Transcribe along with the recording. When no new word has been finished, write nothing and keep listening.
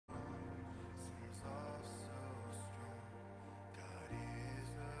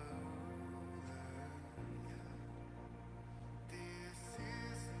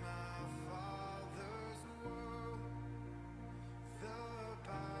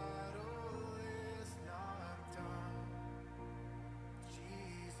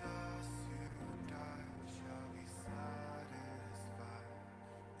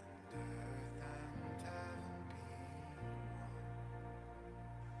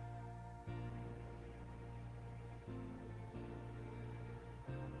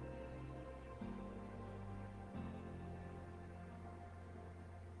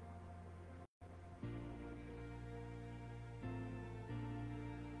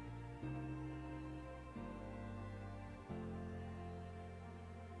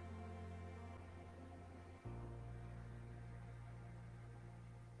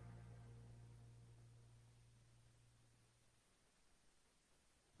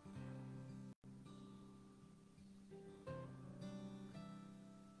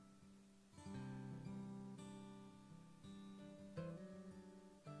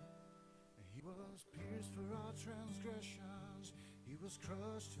transgressions, he was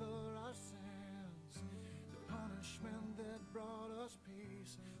crushed for our sins. The punishment that brought us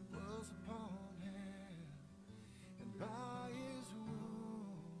peace was upon him, and by his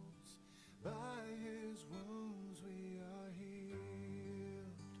wounds we are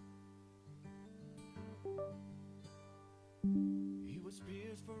healed. He was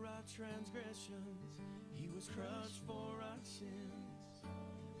pierced for our transgressions, he was crushed for our sins.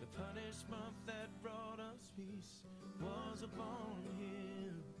 The punishment that brought us peace was upon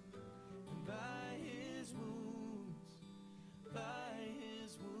him, and by his wounds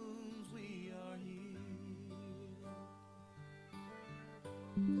we are healed.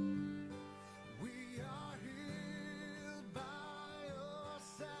 We are healed by your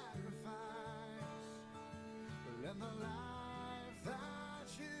sacrifice and the life that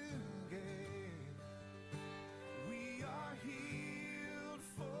you gave. We are healed,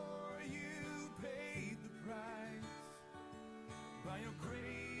 for you paid the price. By your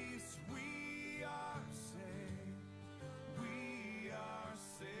grace we are saved. We are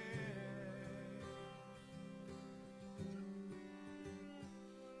saved.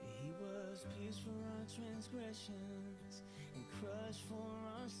 He was pierced for our transgressions and crushed for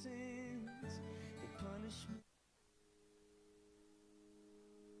our sins. The punishment.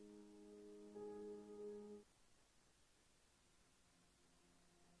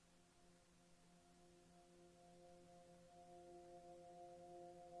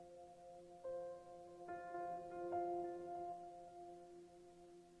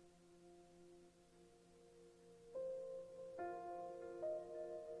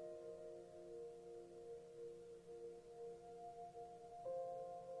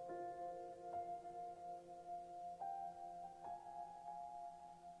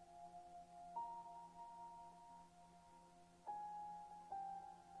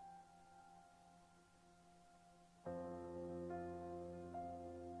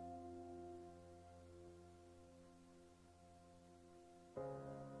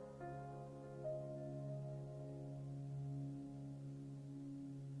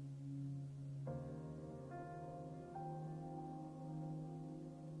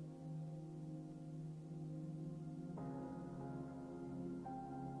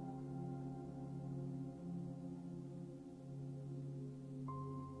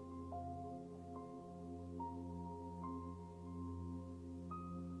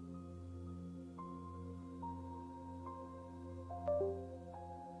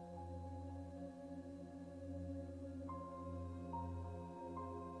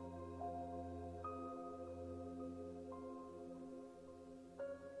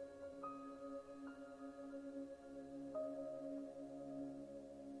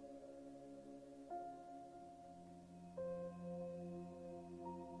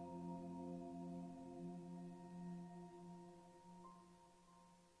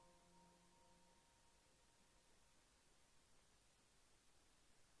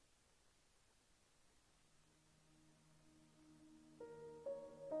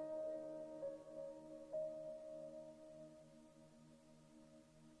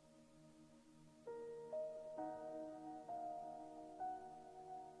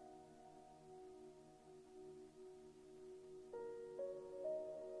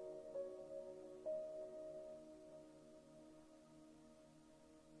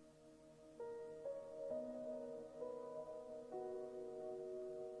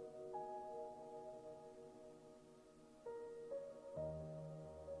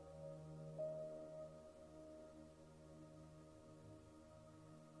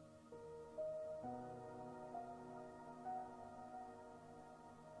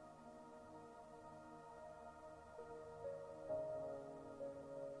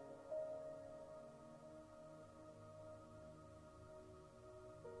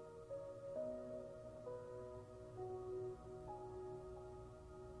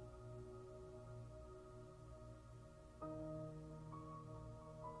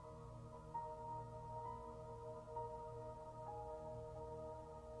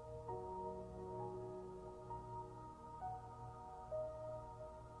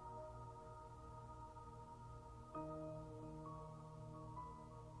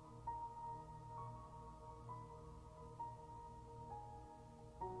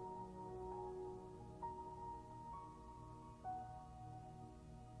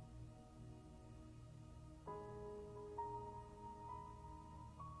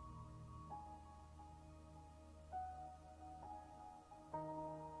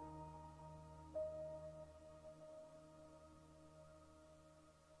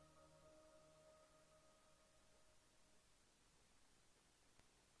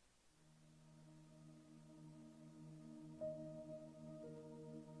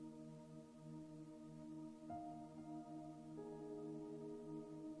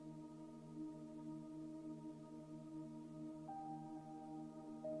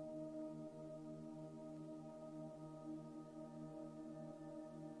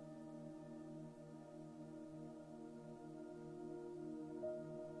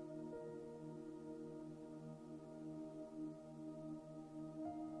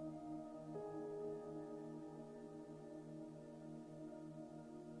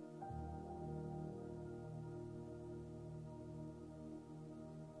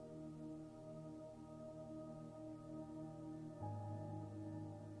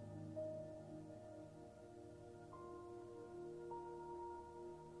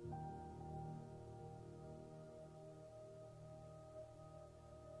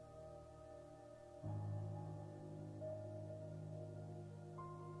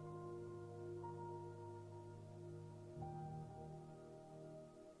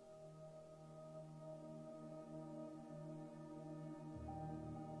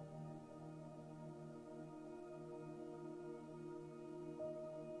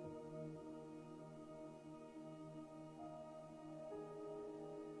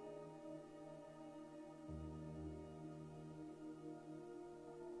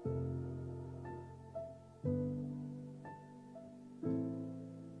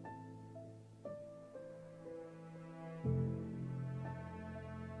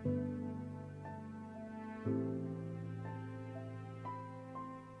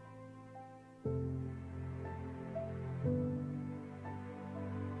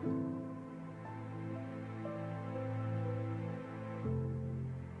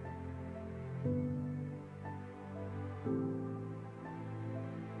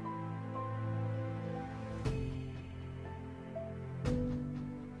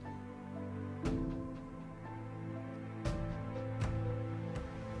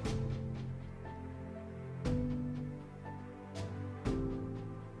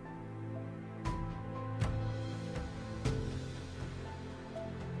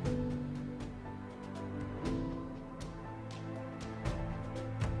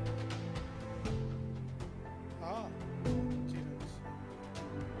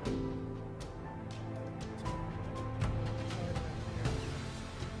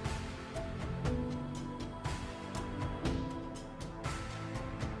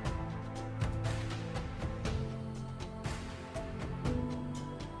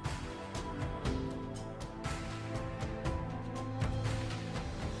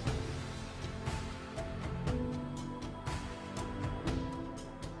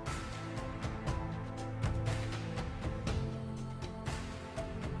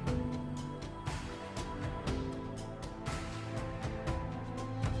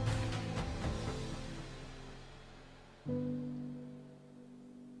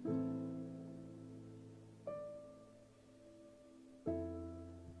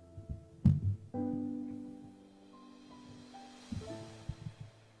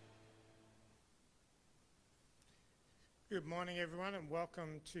 Good morning, everyone, and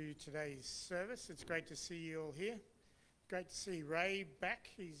welcome to today's service. It's great to see you all here. Great to see Ray back.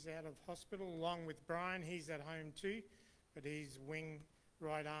 He's out of hospital along with Brian. He's at home too, but his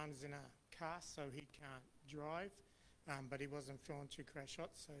right arm's in a cast, so he can't drive. But he wasn't feeling too crash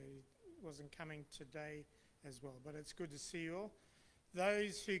hot, so he wasn't coming today as well. But it's good to see you all.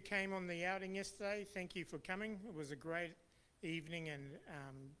 Those who came on the outing yesterday, thank you for coming. It was a great evening and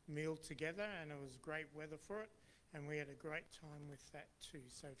meal together, and it was great weather for it. And we had a great time with that too.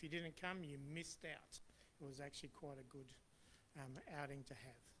 So if you didn't come, you missed out. It was actually quite a good outing to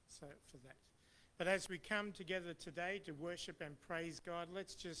have for that. But as we come together today to worship and praise God,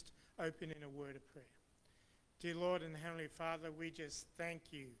 let's just open in a word of prayer. Dear Lord and Heavenly Father, we just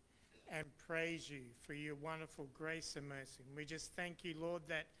thank you and praise you for your wonderful grace and mercy. And we just thank you, Lord,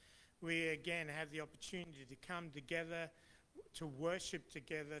 that we again have the opportunity to come together, to worship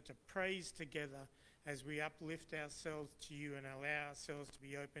together, to praise together, as we uplift ourselves to you and allow ourselves to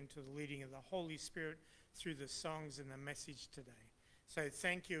be open to the leading of the Holy Spirit through the songs and the message today. So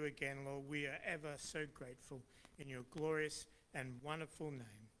thank you again, Lord. We are ever so grateful in your glorious and wonderful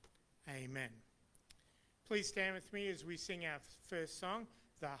name. Amen. Please stand with me as we sing our first song,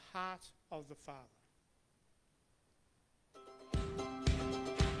 The Heart of the Father.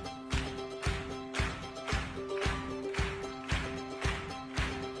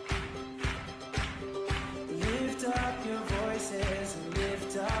 Lift up your voices and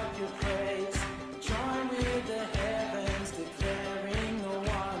lift up your praise. Join with the heavens declaring the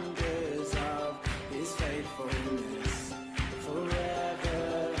wonders of his faithfulness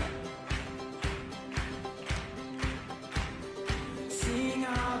forever. Sing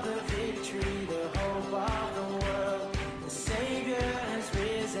of the victory, the hope of the world. The Savior has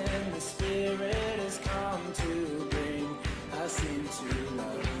risen, the Spirit has come to bring us into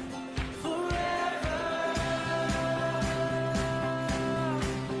love forever.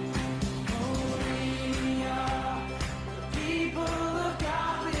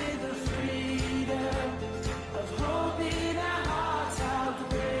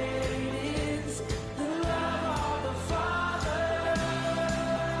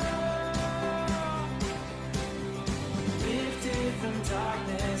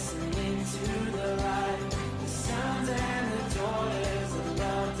 Darkness and into the light, the sons and the daughters of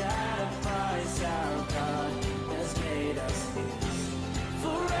love at a price. Our God has made us his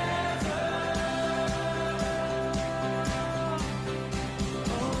forever.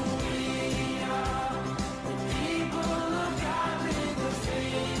 Oh, we are the people of God with the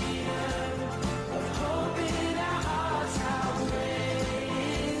freedom of hope in our hearts. How great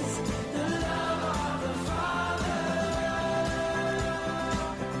is the love of the Father.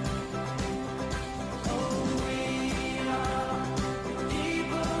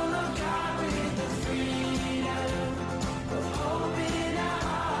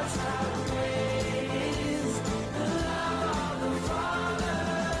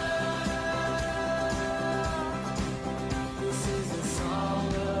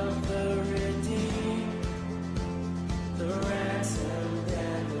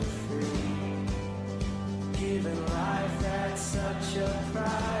 Such a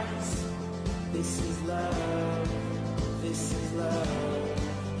price. This is love, this is love.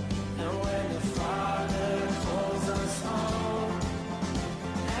 And when the Father calls us home,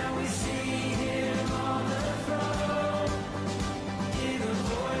 and we see him on the throne, hear the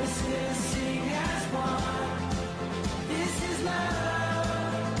voices sing as one. This is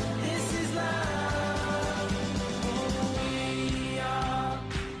love, this is love. Oh, we are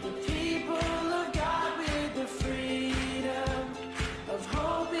the people of God with the freedom of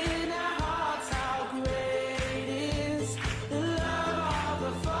hope in our hearts. How great is the love of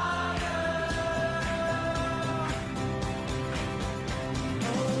the Father.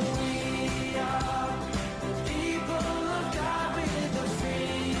 Oh, we are the people of God with the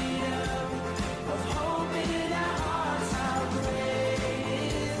freedom of hope in our hearts. How great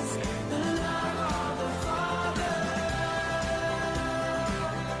is the love of the Father.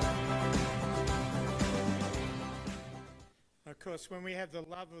 Of course, when we have the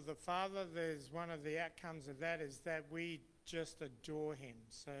love of the Father, there's one of the outcomes of that is that we just adore him.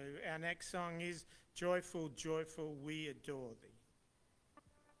 So our next song is Joyful, Joyful, We Adore Thee.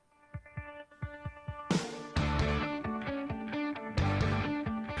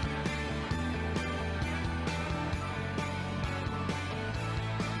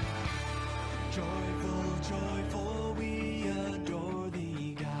 Joyful, joyful, we adore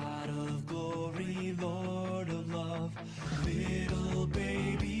thee, God of glory, Lord of love. Little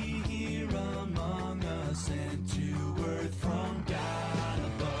baby here among us, sent to earth from God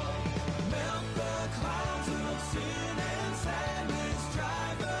above. Melt the clouds of sin and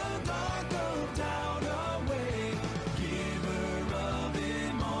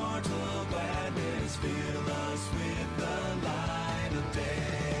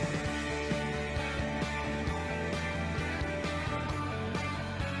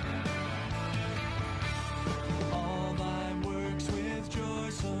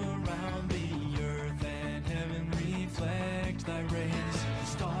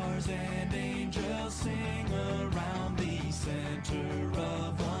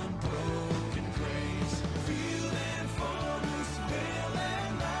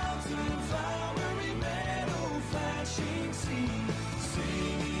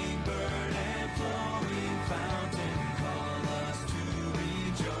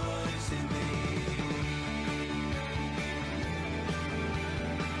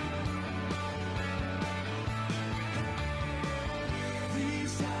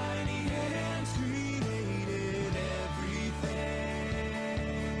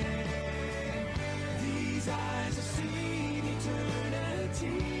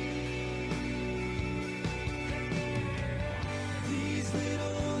sing. These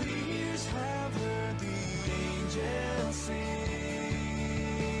little ears have heard the angels sing.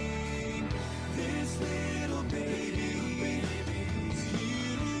 This little baby is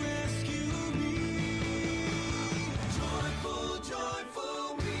here to rescue me. Joyful,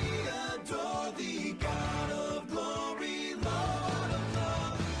 joyful, we adore thee, God of glory, Lord of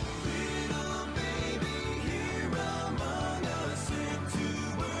love. Little baby here among us, sent to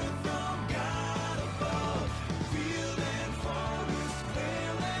earth from God above. Field and forest,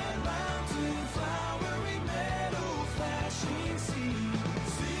 vale and mountain, flowery meadow, flashing sea,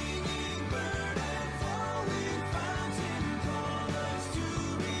 singing bird and flowing fountain, call us to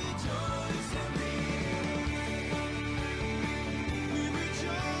rejoice in thee. We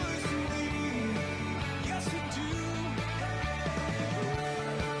rejoice in thee. Yes, we do.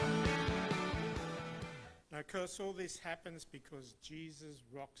 Now, of course, all this happens because Jesus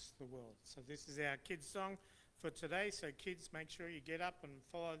rocks the world. So this is our kids' song for today. So kids, make sure you get up and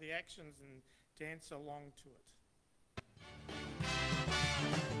follow the actions and dance along to it.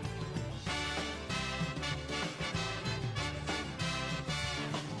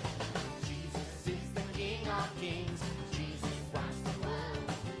 Jesus is the King of Kings. Jesus rocks the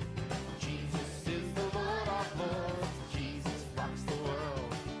world. Jesus is the Lord of Lords. Jesus rocks the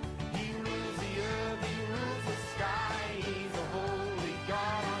world. He rules the earth, he rules the sky. He's a holy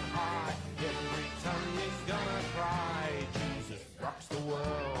God on high. Every tongue is gonna cry. Jesus rocks the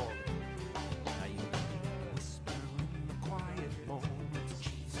world. Now you whisper in the quiet moments.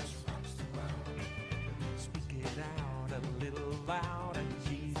 Jesus rocks the world. Speak it out a little louder.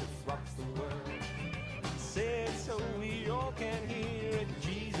 Jesus rocks the world. Say it so we all can hear it.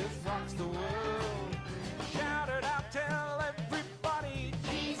 Jesus rocks the world. Shout it out, tell everybody.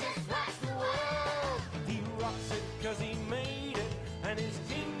 Jesus rocks the world. He rocks it 'cause he made it, and his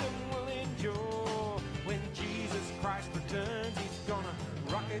kingdom will endure. When Jesus Christ returns, he's gonna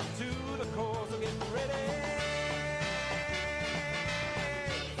rock it to the core. So get ready.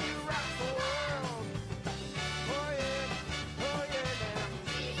 He rocks the world. Oh yeah, oh yeah, now.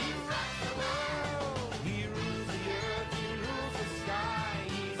 He rocks the world. He rules the earth, he rules the sky.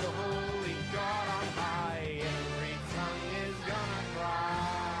 He's a holy God on high. Every tongue is gonna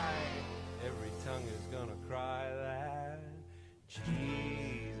cry. Every tongue is gonna cry that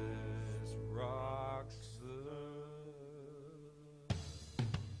Jesus rocks the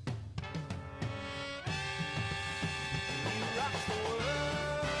He rocks the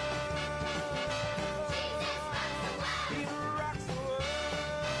world. He rocks the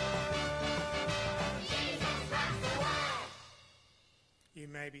world. You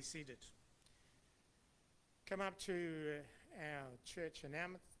may be seated. Come up to our church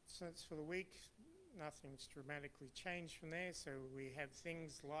announcements for the week. Nothing's dramatically changed from there. So we have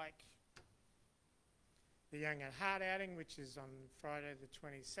things like the Young at Heart outing, which is on Friday the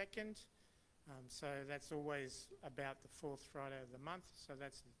 22nd. So that's always about the fourth Friday of the month. So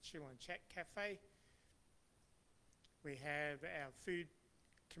that's the Chill and Chat Cafe. We have our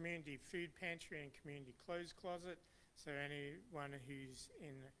community food pantry and community clothes closet. So anyone who's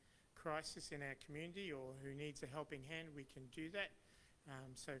in crisis in our community or who needs a helping hand, we can do that.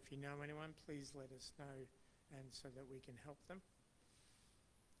 So if you know anyone, please let us know, and so that we can help them.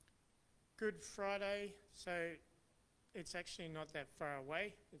 Good Friday, so it's actually not that far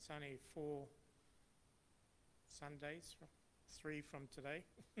away. It's only 4 Sundays, 3 from today.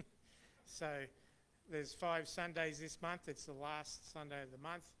 So there's 5 Sundays this month. It's the last Sunday of the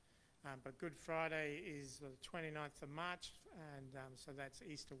month. But Good Friday is the 29th of March, and so that's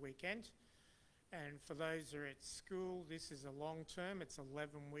Easter weekend. And for those who are at school, this is a long term. It's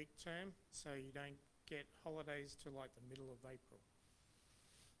 11-week term, so you don't get holidays till like the middle of April.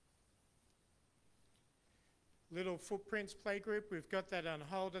 Little Footprints Playgroup, we've got that on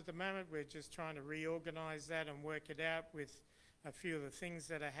hold at the moment. We're just trying to reorganise that and work it out with a few of the things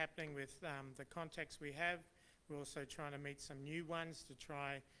that are happening with the contacts we have. We're also trying to meet some new ones to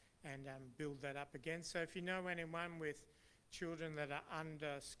try and build that up again. So if you know anyone with children that are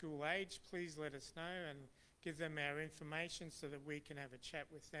under school age, please let us know and give them our information so that we can have a chat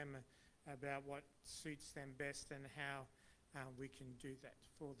with them about what suits them best and how we can do that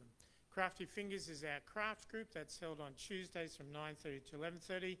for them. Crafty Fingers is our craft group that's held on Tuesdays from 9:30 to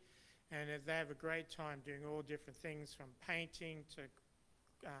 11:30, and they have a great time doing all different things from painting to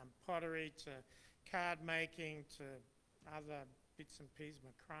pottery to card making to other bits and pieces,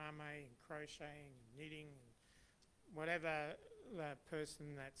 macrame and crocheting and knitting and whatever the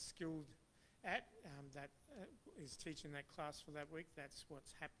person that's skilled at that is teaching that class for that week, that's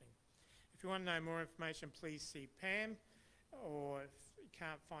what's happening. If you want to know more information, please see Pam. or if you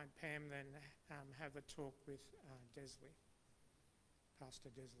can't find Pam, then have a talk with Desley, Pastor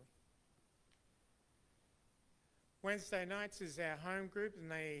Desley. Wednesday nights is our home group,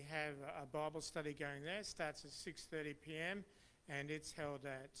 and they have a Bible study going there. It starts at 6:30 p.m. and it's held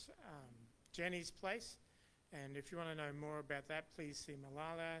at Jenny's place. And if you want to know more about that, please see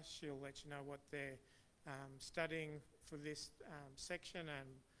Malala. She'll let you know what they're studying for this section and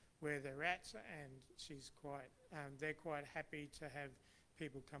where they're at. And they're quite happy to have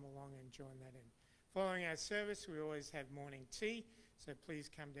people come along and join that in. Following our service, we always have morning tea, so please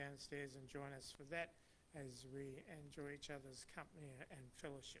come downstairs and join us for that as we enjoy each other's company and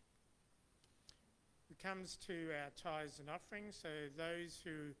fellowship. It comes to our tithes and offerings, so those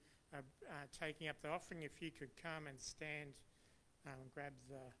who are taking up the offering, if you could come and stand, grab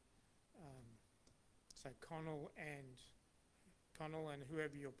the, so Connell and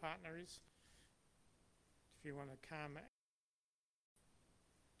whoever your partner is, if you want to come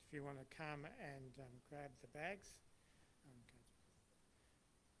and grab the bags.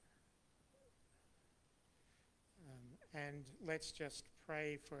 And let's just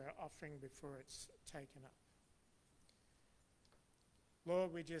pray for our offering before it's taken up.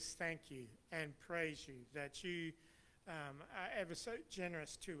 Lord, we just thank you and praise you that you are ever so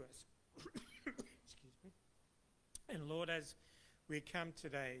generous to us. Excuse me. And Lord, as we come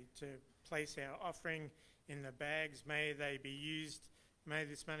today to place our offering in the bags, may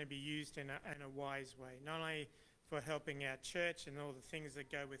this money be used in a wise way, not only for helping our church and all the things that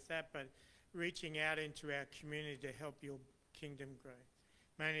go with that, but reaching out into our community to help your kingdom grow.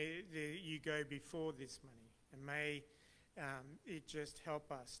 May you go before this money, and may it just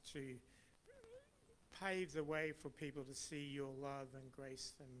help us to pave the way for people to see your love and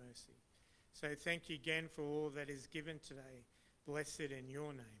grace and mercy. So thank you again for all that is given today. Blessed in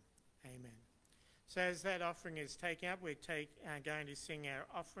your name. Amen. So as that offering is taken up, we're going to sing our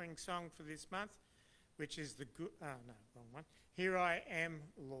offering song for this month, which is wrong one. Here I Am,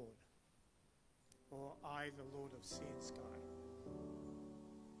 Lord, or I, the Lord of Sea and Sky.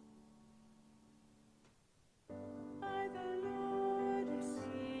 I, the Lord of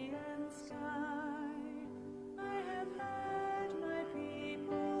sea and sky, I have heard my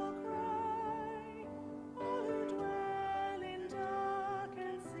people cry, all who dwell in dark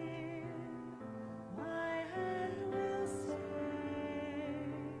and sin, my hand will save.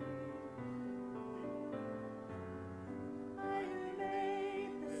 I who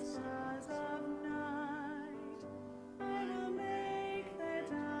made the stars of night, I will make their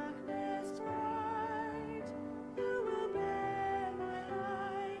darkness bright. You will bear my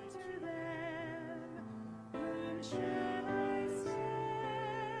light to them. Whom shall I send?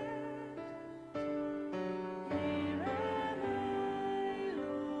 Here am I,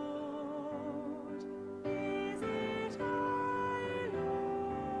 Lord. Is it I,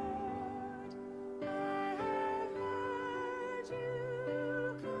 Lord? I have heard you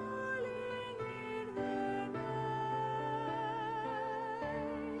calling in the night.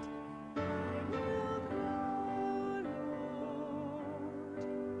 I will go, Lord,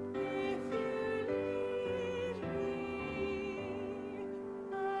 if you lead me.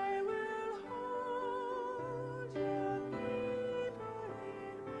 I will hold your people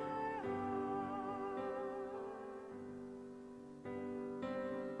in my heart.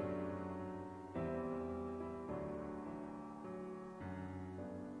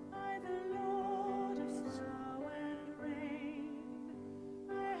 I, the Lord of snow and rain,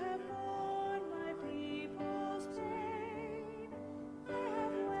 I have borne my people's pain. I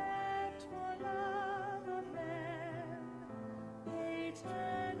have wept for love of them. They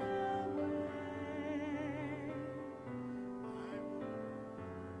turn away.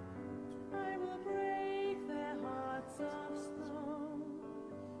 I will break their hearts of stone,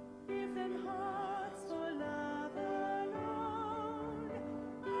 give them hearts for love alone.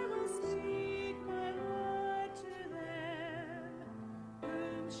 I will speak my word to them.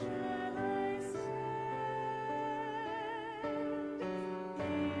 Whom shall I send?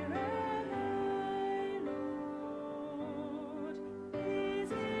 Here am I, Lord.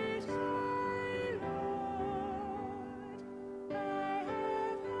 Is it I, Lord? I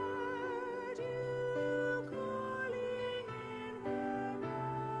have heard you calling in the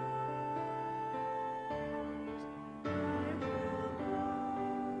night. I will go,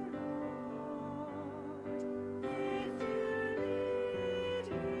 Lord, if you lead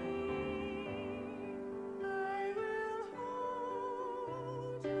me.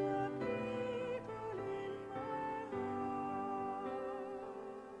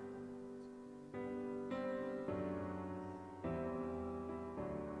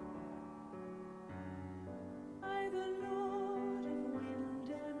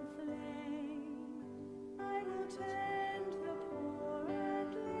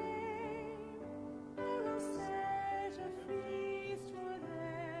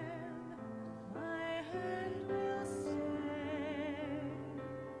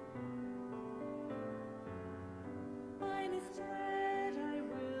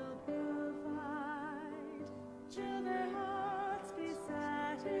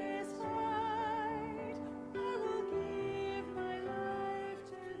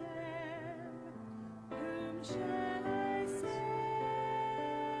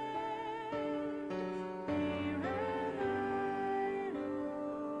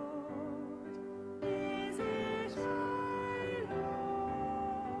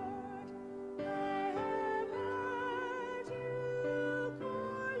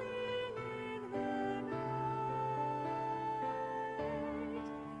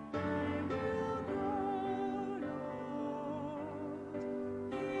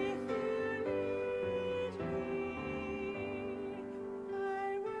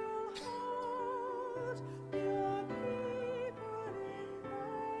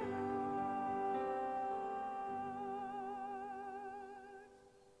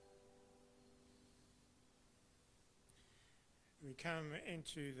 come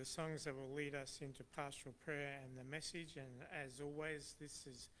into the songs that will lead us into pastoral prayer and the message. And as always, this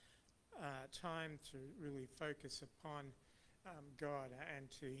is time to really focus upon God and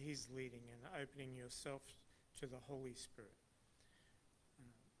to his leading and opening yourself to the Holy Spirit.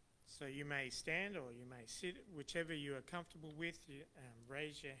 So you may stand or you may sit, whichever you are comfortable with.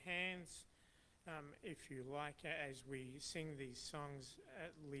 Raise your hands if you like as we sing these songs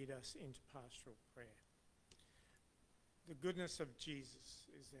lead us into pastoral prayer. The Goodness of Jesus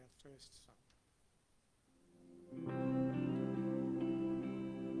is our first song.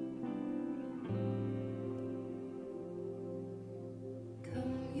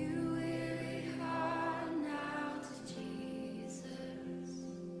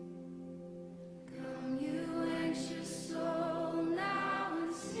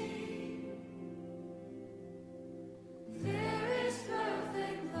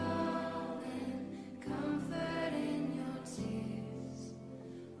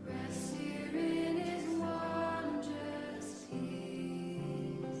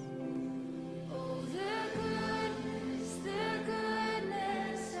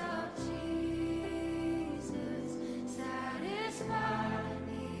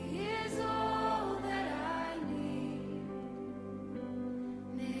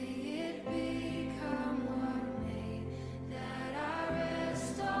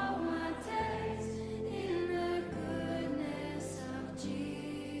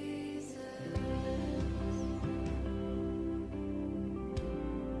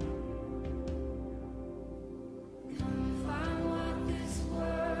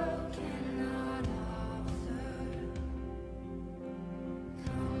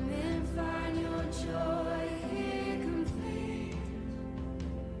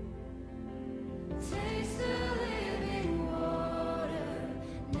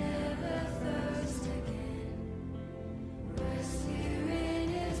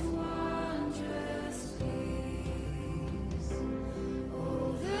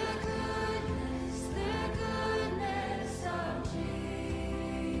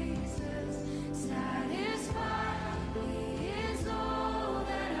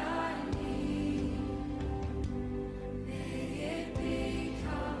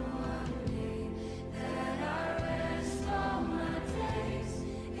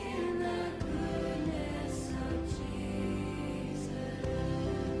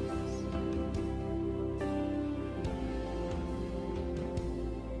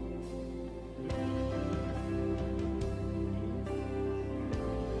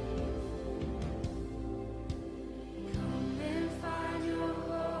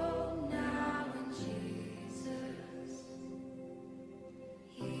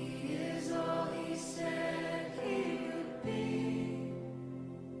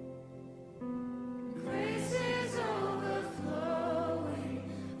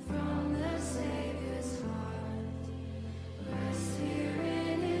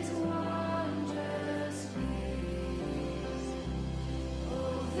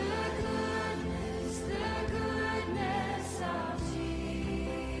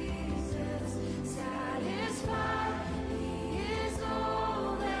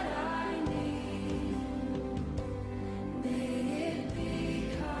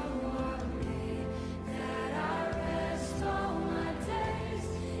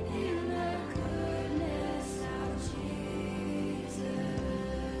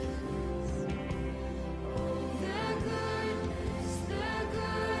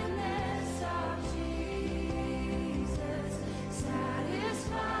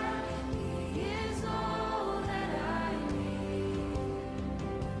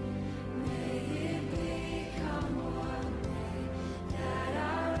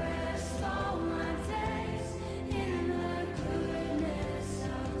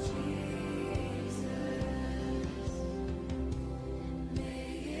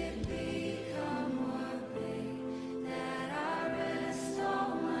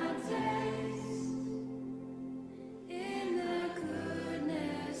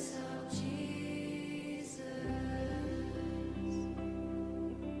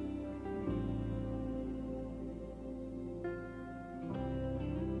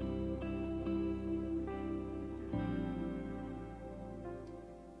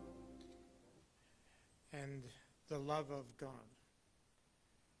 And the love of God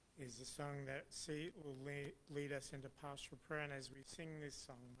is the song that will lead us into pastoral prayer. And as we sing this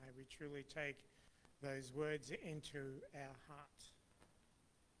song, may we truly take those words into our heart.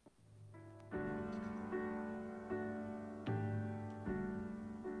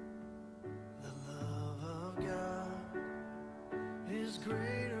 The love of God is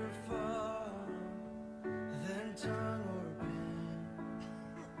greater far than tongue or pen.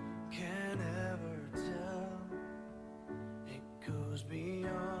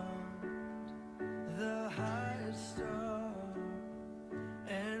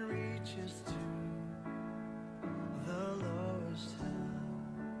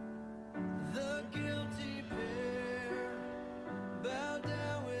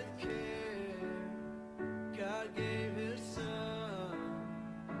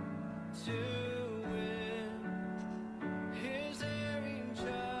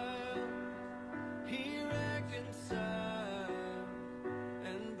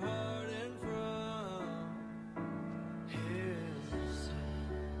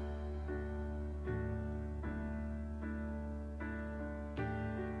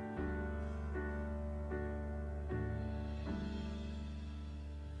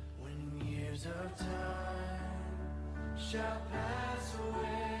 Years of time shall pass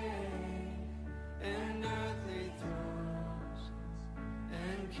away, and earthly thrones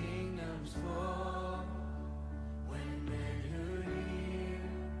and kingdoms fall, when men who hear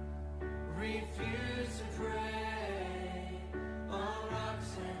refuse to pray on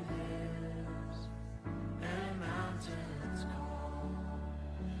rocks and hills and mountains call.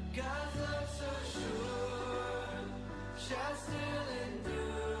 God's love so sure shall still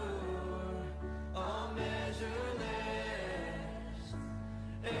endure, all measure less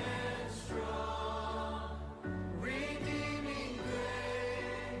and strong, redeeming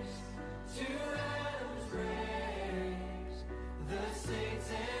grace to Adam's race, the saints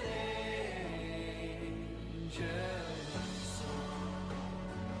and angels song.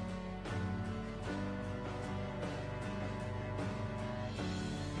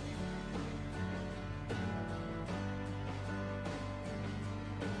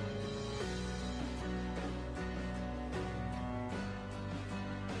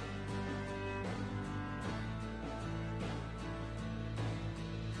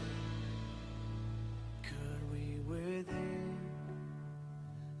 Could we within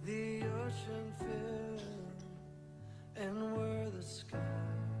the ocean fill, and were the skies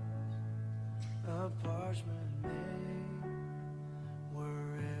a parchment made,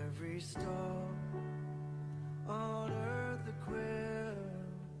 were every star on earth a quill,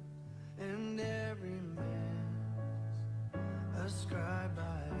 and every man a scribe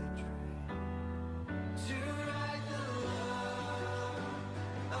by trade, to write the love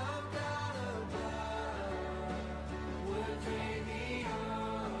of God above, would drain the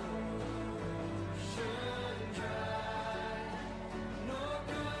ocean dry, nor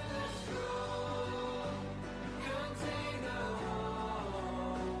could the scroll contain the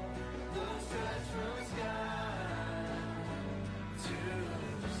whole, though stretched from sky to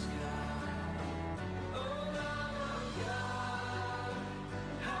sky. Oh, Lamb of God,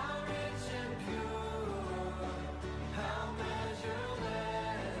 how rich and pure, how measureless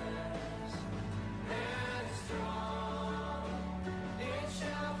and strong, it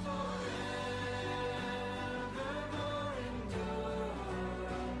shall forevermore endure,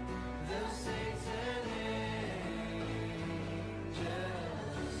 the saints and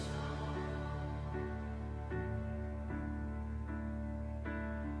angels song.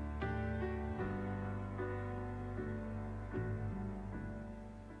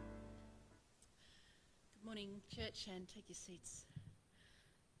 Good morning, church, and take your seats.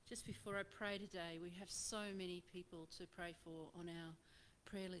 Just before I pray today, we have so many people to pray for on our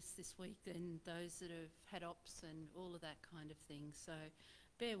prayer list this week, and those that have had ops and all of that kind of thing. So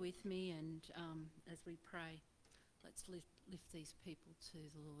bear with me, and as we pray, let's lift these people to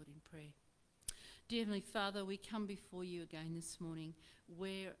the Lord in prayer. Dear Heavenly Father, we come before you again this morning.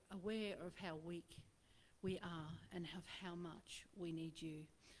 We're aware of how weak we are and of how much we need you.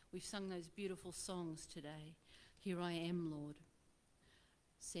 We've sung those beautiful songs today. Here I am, Lord.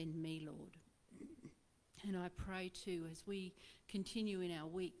 Send me, Lord. And I pray too, as we continue in our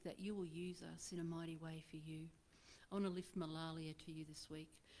week, that you will use us in a mighty way for you. I want to lift Malalia to you this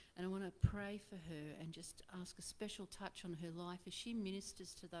week, and I want to pray for her and just ask a special touch on her life as she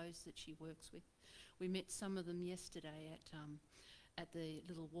ministers to those that she works with. We met some of them yesterday at the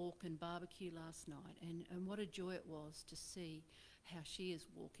little walk and barbecue last night, and what a joy it was to see how she is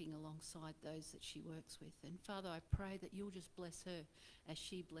walking alongside those that she works with. And Father, I pray that you'll just bless her as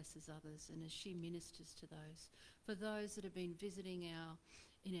she blesses others and as she ministers to those. For those that have been visiting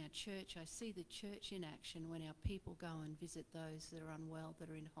in our church, I see the church in action when our people go and visit those that are unwell, that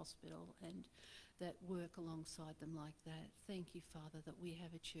are in hospital, and that work alongside them like that. Thank you, Father, that we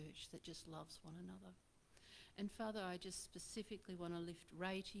have a church that just loves one another. And Father, I just specifically want to lift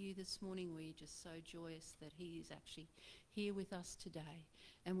Ray to you this morning. We're just so joyous that he is actually here with us today.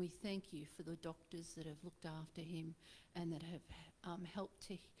 And we thank you for the doctors that have looked after him and that have helped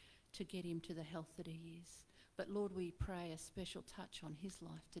to get him to the health that he is. But Lord, we pray a special touch on his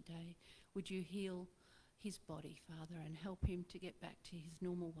life today. Would you heal his body, Father, and help him to get back to his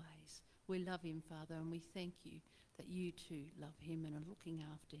normal ways. We love him, Father, and we thank you that you too love him and are looking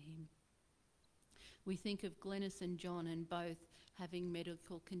after him. We think of Glennis and John, and both having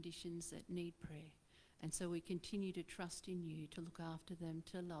medical conditions that need prayer. And so we continue to trust in you to look after them,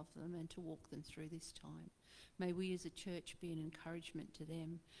 to love them, and to walk them through this time. May we as a church be an encouragement to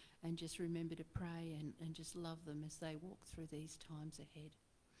them, and just remember to pray and just love them as they walk through these times ahead.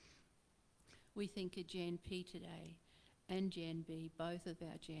 We think of Jan P today and Jan B, both of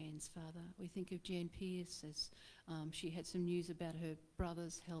our Jans, Father. We think of Jan Pierce as she had some news about her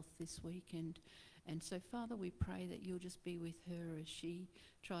brother's health this week, and And so, Father, we pray that you'll just be with her as she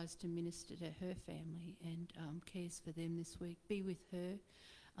tries to minister to her family and cares for them this week. Be with her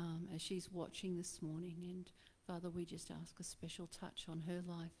as she's watching this morning. And, Father, we just ask a special touch on her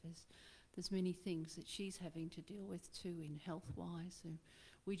life as there's many things that she's having to deal with too in health-wise. And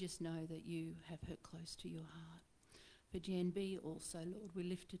we just know that you have her close to your heart. For Jan B also, Lord, we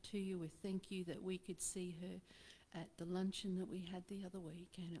lift her to you. We thank you that we could see her at the luncheon that we had the other week,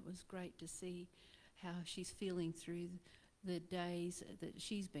 and it was great to see how she's feeling through the days that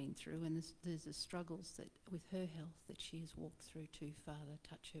she's been through, and there's the struggles that with her health that she has walked through too. Father,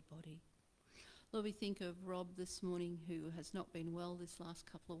 touch her body. Lord, we think of Rob this morning, who has not been well this last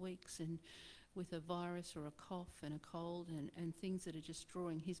couple of weeks, and with a virus or a cough and a cold and things that are just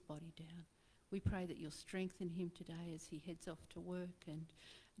drawing his body down. We pray that you'll strengthen him today as he heads off to work, and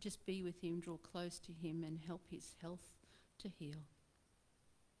just be with him, draw close to him, and help his health to heal.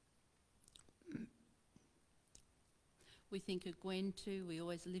 We think of Gwen too. We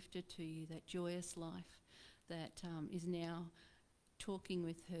always lift her to you, that joyous life that is now talking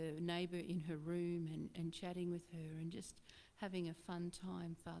with her neighbour in her room and chatting with her and just having a fun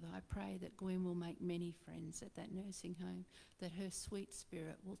time, Father. I pray that Gwen will make many friends at that nursing home, that her sweet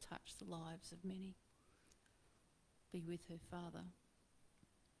spirit will touch the lives of many. Be with her, Father.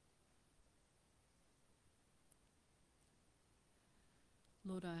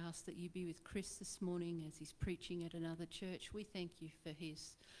 Lord, I ask that you be with Chris this morning as he's preaching at another church. We thank you for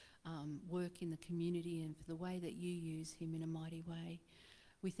his work in the community and for the way that you use him in a mighty way.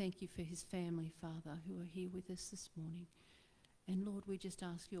 We thank you for his family, Father, who are here with us this morning. And Lord, we just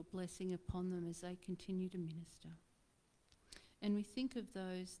ask your blessing upon them as they continue to minister. And we think of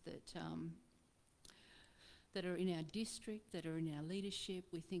those that are in our district, that are in our leadership.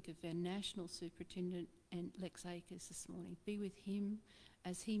 We think of our national superintendent and Lex Akers this morning. Be with him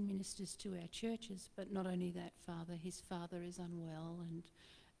as he ministers to our churches. But not only that, Father, his father is unwell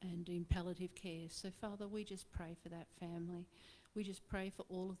and in palliative care. So, Father, we just pray for that family. We just pray for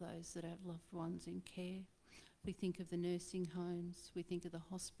all of those that have loved ones in care. We think of the nursing homes, we think of the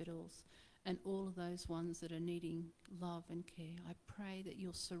hospitals, and all of those ones that are needing love and care. I pray that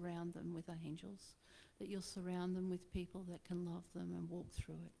you'll surround them with angels, that you'll surround them with people that can love them and walk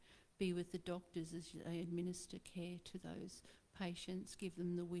through it. Be with the doctors as they administer care to those patients. Give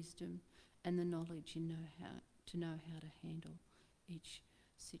them the wisdom and the knowledge and know how to handle each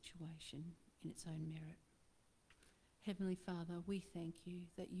situation in its own merit. Heavenly Father, we thank you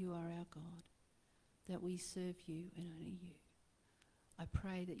that you are our God, that we serve you and only you. I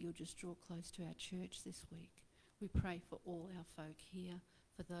pray that you'll just draw close to our church this week. We pray for all our folk here,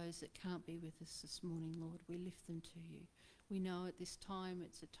 for those that can't be with us this morning, Lord. We lift them to you. We know at this time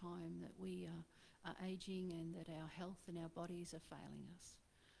it's a time that we are aging and that our health and our bodies are failing us.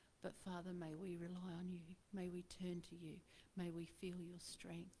 But Father, may we rely on you. May we turn to you. May we feel your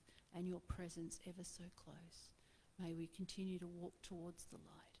strength and your presence ever so close. May we continue to walk towards the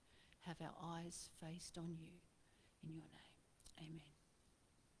light, have our eyes faced on you. In your name, amen.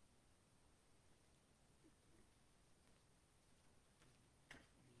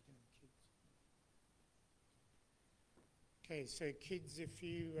 Okay, so kids, if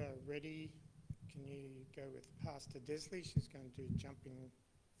you are ready, can you go with Pastor Desley? She's going to do Jumping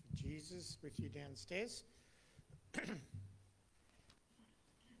for Jesus with you downstairs.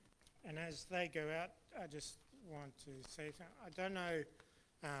 And as they go out, I just want to say, I don't know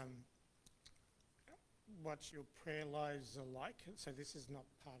what your prayer lives are like, so this is not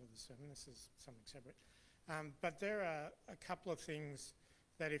part of the sermon, this is something separate. But there are a couple of things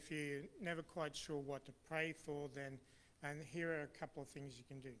that if you're never quite sure what to pray for, then, and here are a couple of things you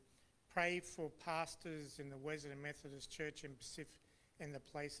can do. Pray for pastors in the Wesleyan Methodist Church in Pacific, in the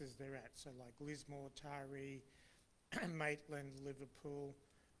places they're at, so like Lismore, Taree, Maitland, Liverpool,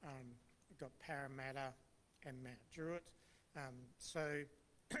 we've got Parramatta and Mount Druitt. So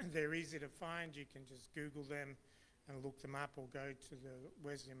they're easy to find. You can just Google them and look them up, or go to the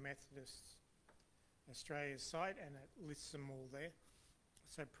Wesleyan Methodist Australia site and it lists them all there.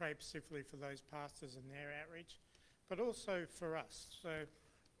 So pray specifically for those pastors and their outreach, but also for us. So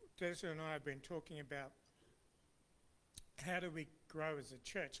Desiree and I have been talking about how do we grow as a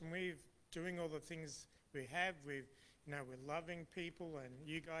church, and we're doing all the things we have. We're loving people, and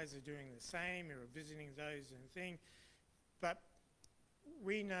you guys are doing the same. You're visiting those and things. But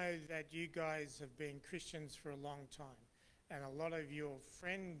we know that you guys have been Christians for a long time, and a lot of your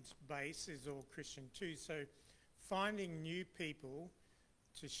friend base is all Christian too. So finding new people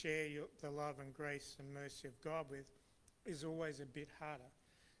to share the love and grace and mercy of God with is always a bit harder.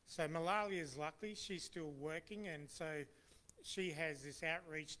 So Malalia is lucky. She's still working, and so she has this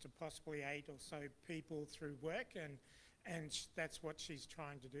outreach to possibly 8 or so people through work, and that's what she's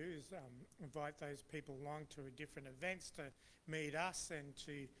trying to do, is invite those people along to different events to meet us and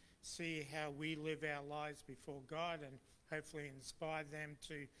to see how we live our lives before God, and hopefully inspire them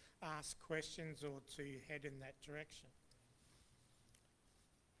to ask questions or to head in that direction.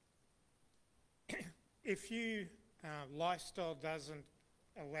 If your lifestyle doesn't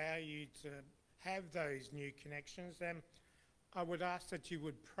allow you to have those new connections, then I would ask that you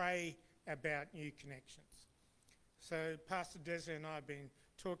would pray about new connections. So Pastor Desi and I have been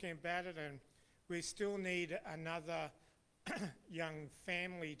talking about it, and we still need another young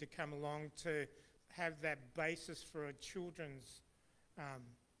family to come along to have that basis for a children's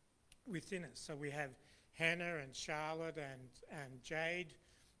within us. So we have Hannah and Charlotte and Jade.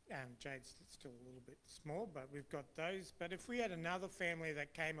 Jade's still a little bit small, but we've got those. But if we had another family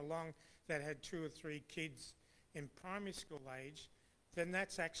that came along that had 2 or 3 kids in primary school age, then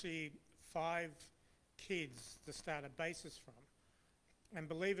that's actually 5 kids to start a basis from. And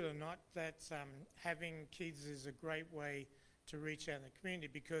believe it or not, that's having kids is a great way to reach out in the community,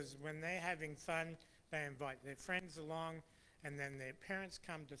 because when they're having fun, they invite their friends along, and then their parents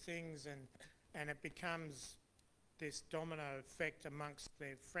come to things, and it becomes this domino effect amongst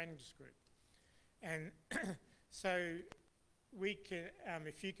their friends group. And so we could,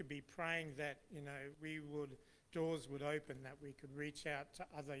 if you could be praying that, doors would open, that we could reach out to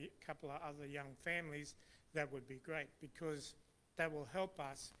couple of other young families, that would be great, because that will help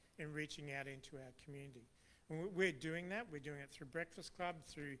us in reaching out into our community. And we're doing that. We're doing it through Breakfast Club,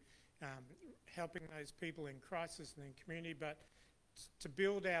 through helping those people in crisis and in community. But to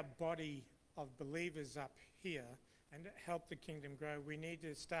build our body of believers up here and help the kingdom grow, we need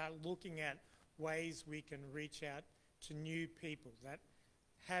to start looking at ways we can reach out to new people that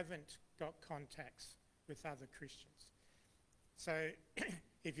haven't got contacts with other Christians. So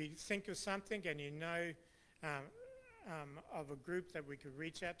if you think of something and you know of a group that we could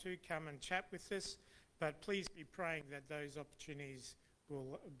reach out to, come and chat with us. But please be praying that those opportunities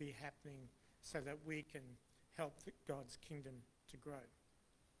will be happening so that we can help God's kingdom to grow.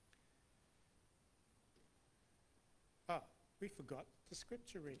 Oh, we forgot the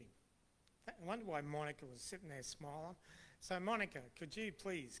scripture reading. I wonder why Monica was sitting there smiling. So Monica, could you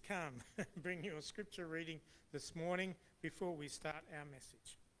please come and bring your scripture reading this morning before we start our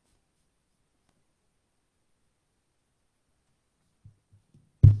message?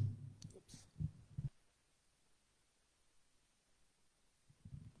 Oops.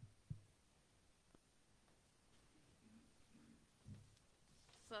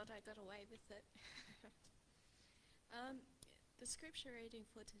 Thought I got away with it. The scripture reading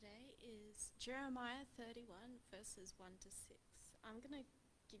for today is Jeremiah 31, verses 1 to 6. I'm going to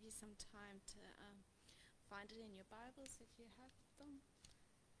give you some time to find it in your Bibles if you have them.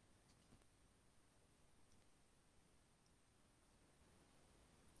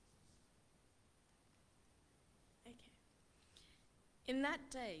 Okay. In that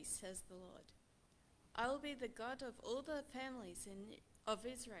day, says the Lord, I will be the God of all the families of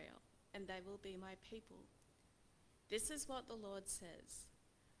Israel, and they will be my people. This is what the Lord says.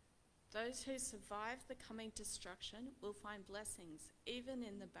 Those who survive the coming destruction will find blessings even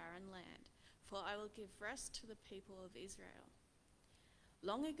in the barren land, for I will give rest to the people of Israel.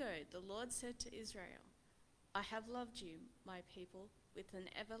 Long ago, the Lord said to Israel, I have loved you, my people, with an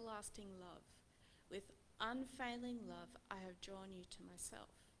everlasting love. With unfailing love, I have drawn you to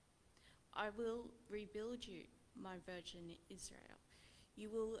myself. I will rebuild you, my virgin Israel. You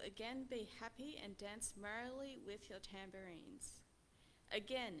will again be happy and dance merrily with your tambourines.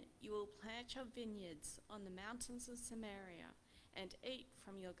 Again, you will plant your vineyards on the mountains of Samaria and eat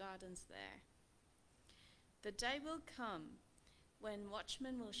from your gardens there. The day will come when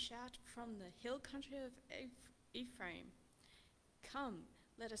watchmen will shout from the hill country of Ephraim, Come,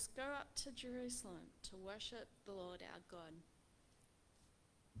 let us go up to Jerusalem to worship the Lord our God.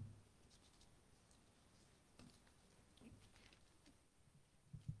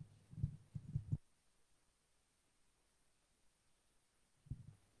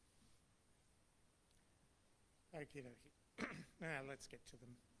 Okie dokie. Now let's get to the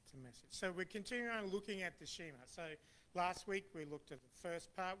message. So we're continuing on looking at the Shema. So last week we looked at the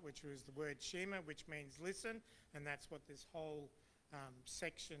first part, which was the word Shema, which means listen, and that's what this whole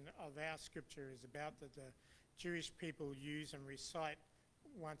section of our scripture is about, that the Jewish people use and recite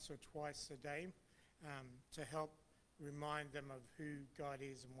once or twice a day to help remind them of who God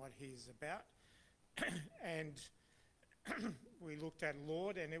is and what he is about. And we looked at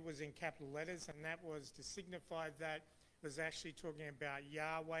Lord, and it was in capital letters, and that was to signify that it was actually talking about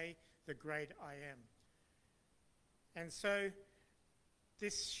Yahweh, the great I am. And so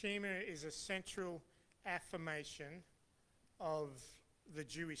this Shema is a central affirmation of the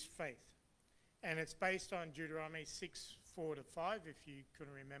Jewish faith. And it's based on Deuteronomy 6:4-5, if you can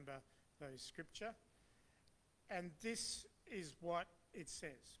remember those scripture. And this is what it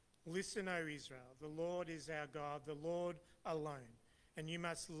says. Listen, O Israel, the Lord is our God, the Lord alone. And you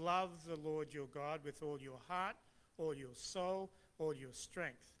must love the Lord your God with all your heart, all your soul, all your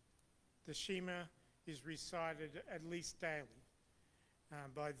strength. The Shema is recited at least daily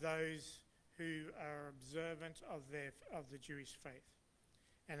by those who are observant of the Jewish faith.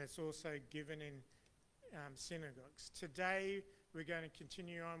 And it's also given in synagogues. Today we're going to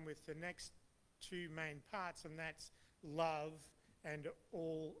continue on with the next two main parts, and that's love and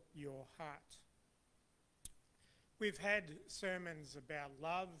all your heart. We've had sermons about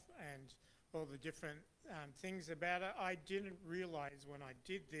love and all the different things about it. I didn't realize when I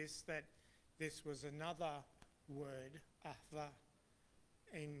did this that this was another word, ahva,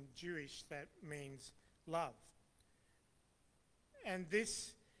 in Jewish that means love. And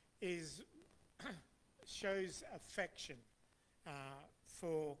this shows affection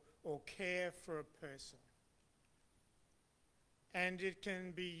for or care for a person. And it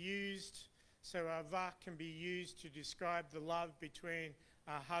can be used, so ahva can be used to describe the love between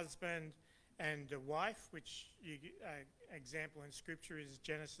a husband and a wife, which example in Scripture is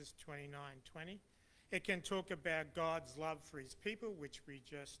Genesis 29:20. It can talk about God's love for his people, which we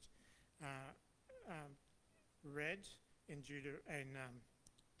just read in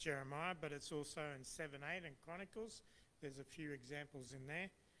Jeremiah, but it's also in 7:8 and Chronicles. There's a few examples in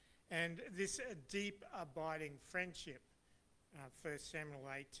there. And this deep abiding friendship, 1 Samuel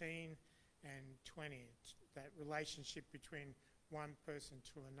 18 and 20, that relationship between one person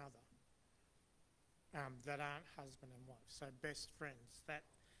to another that aren't husband and wife, so best friends.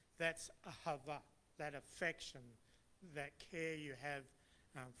 That's ahava, that affection, that care you have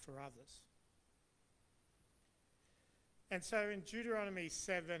for others. And so in Deuteronomy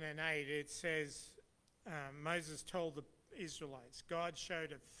 7 and 8 it says, Moses told the Israelites, God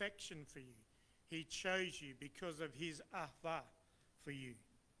showed affection for you. He chose you because of his ahva for you.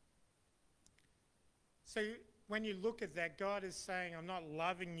 So when you look at that, God is saying, I'm not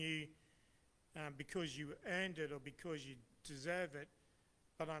loving you because you earned it or because you deserve it,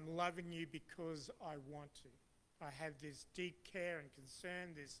 but I'm loving you because I want to. I have this deep care and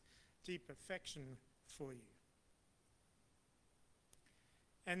concern, this deep affection for you.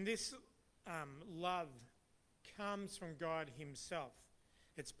 And this love comes from God himself.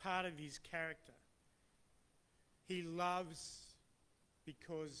 It's part of his character. He loves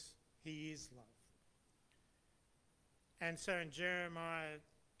because he is love. And so in Jeremiah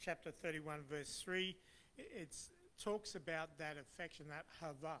chapter 31 verse 3, it talks about that affection, that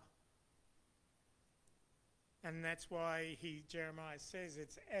hava. And that's why Jeremiah says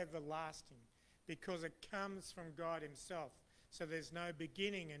it's everlasting, because it comes from God himself. So there's no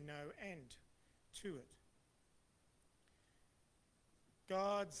beginning and no end to it.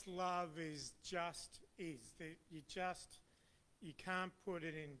 God's love is just is. You can't put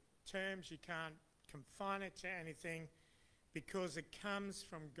it in terms, you can't confine it to anything, because it comes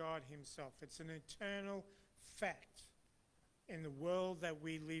from God himself. It's an eternal fact in the world that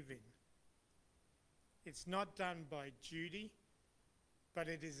we live in. It's not done by duty, but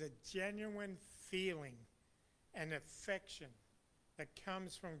it is a genuine feeling and affection that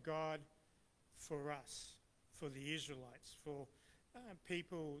comes from God for us, for the Israelites, for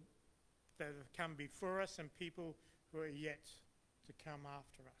people that have come before us and people who are yet to come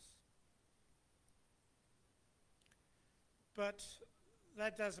after us. But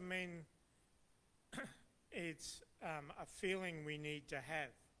that doesn't mean it's a feeling we need to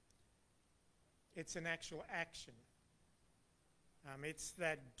have. It's an actual action. It's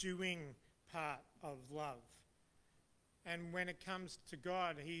that doing part of love. And when it comes to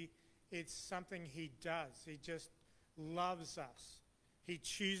God, it's something he does. He just loves us. He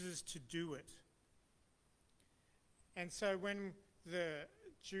chooses to do it. And so when the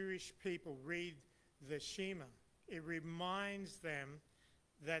Jewish people read the Shema, it reminds them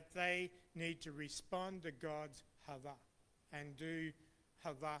that they need to respond to God's hava and do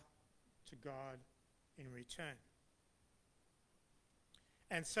hava to God in return.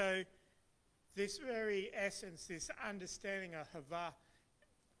 And so this very essence, this understanding of hava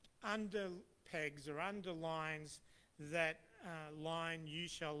underpegs or underlines that line, you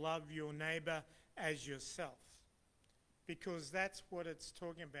shall love your neighbor as yourself. Because that's what it's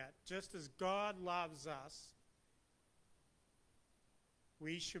talking about. Just as God loves us,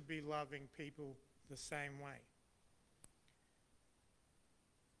 we should be loving people the same way.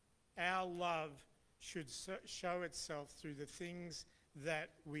 Our love should show itself through the things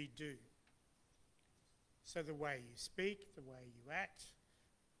that we do. So the way you speak, the way you act,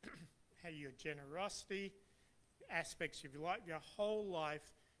 how your generosity, aspects of your life, your whole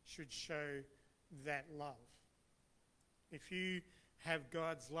life should show that love. If you have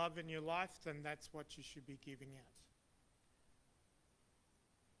God's love in your life, then that's what you should be giving out.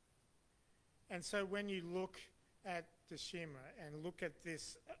 And so when you look at the Shema and look at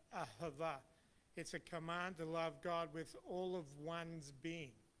this ahava, it's a command to love God with all of one's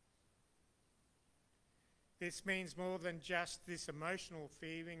being. This means more than just this emotional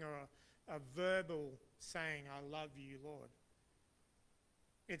feeling or a verbal saying, I love you, Lord.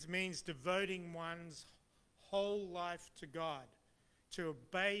 It means devoting one's whole life to God, to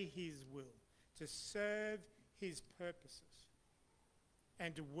obey his will, to serve his purposes,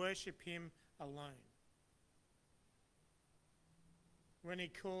 and to worship him alone. When he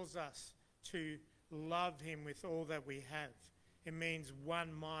calls us to love him with all that we have, it means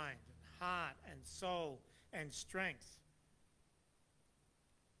one mind, heart and soul and strength,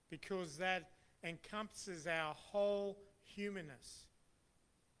 because that encompasses our whole humanness,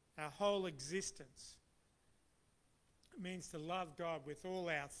 our whole existence. It means to love God with all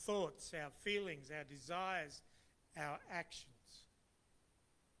our thoughts, our feelings, our desires, our actions.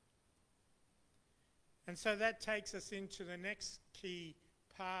 And so that takes us into the next key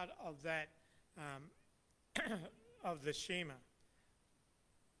part of that, of the Shema,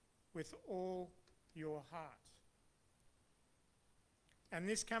 with all your heart. And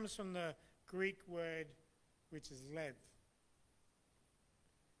this comes from the Greek word which is lev.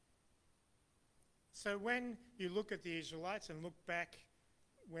 So when you look at the Israelites and look back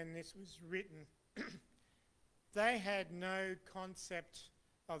when this was written, they had no concept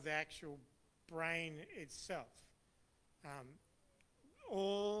of the actual brain itself.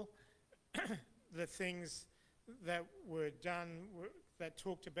 All the things that were done that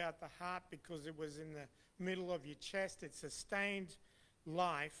talked about the heart, because it was in the middle of your chest, it sustained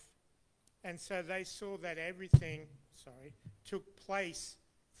life, and so they saw that everything took place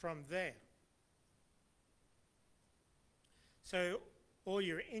from there. So all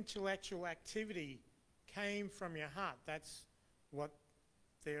your intellectual activity came from your heart. That's what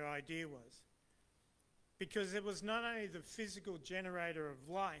their idea was. Because it was not only the physical generator of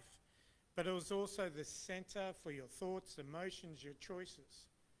life, but it was also the center for your thoughts, emotions, your choices.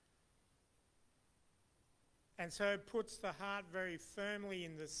 And so it puts the heart very firmly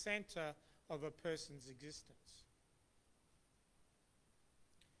in the center of a person's existence.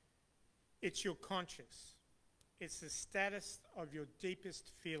 It's your conscience. It's the status of your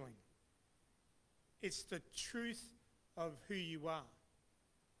deepest feeling. It's the truth of who you are.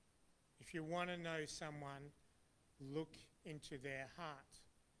 If you want to know someone, look into their heart.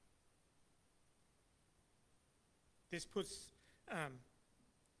 This puts,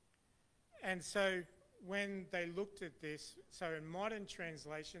 and so when they looked at this, so in modern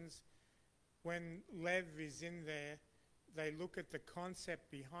translations, when lev is in there, they look at the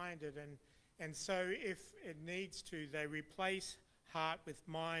concept behind it, and so if it needs to, they replace heart with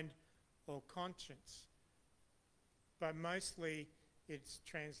mind or conscience. But mostly it's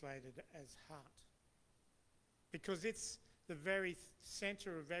translated as heart, because it's the very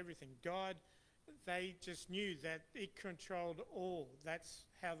center of everything. God, they just knew that it controlled all. That's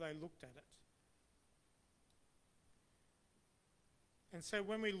how they looked at it. And so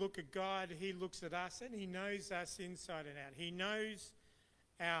when we look at God, he looks at us and he knows us inside and out. He knows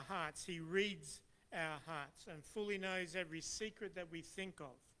our hearts. He reads our hearts and fully knows every secret that we think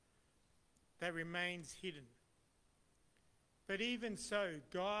of that remains hidden. But even so,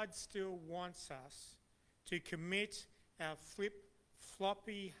 God still wants us to commit our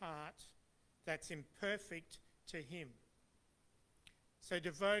floppy heart that's imperfect to him. So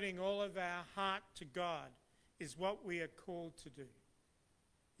devoting all of our heart to God is what we are called to do.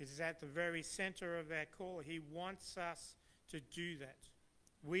 It is at the very center of our call. He wants us to do that.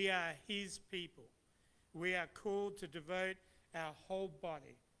 We are his people. We are called to devote our whole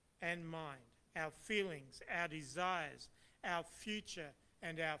body and mind, our feelings, our desires, our future,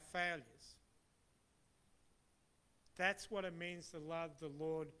 and our failures. That's what it means to love the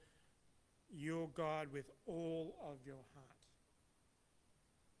Lord your God with all of your heart.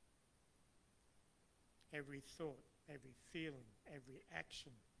 Every thought, every feeling, every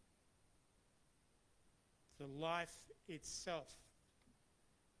action. The life itself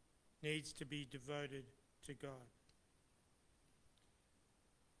needs to be devoted to God.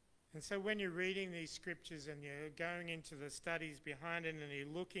 And so when you're reading these scriptures and you're going into the studies behind it and you're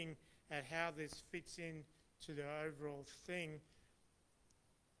looking at how this fits in to the overall thing,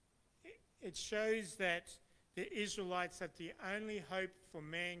 it shows that the Israelites, that the only hope for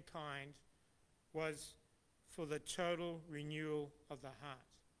mankind was for the total renewal of the heart.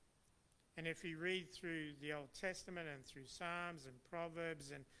 And if you read through the Old Testament and through Psalms and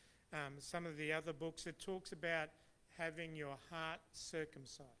Proverbs and some of the other books, it talks about having your heart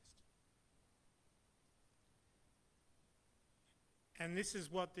circumcised. And this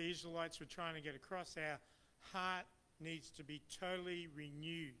is what the Israelites were trying to get across. Our heart needs to be totally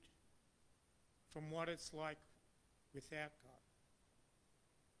renewed from what it's like without God.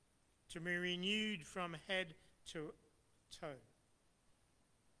 To be renewed from head to toe.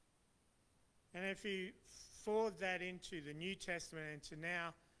 And if you forward that into the New Testament and to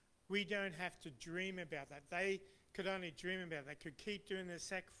now, we don't have to dream about that. They could only dream about it. They could keep doing their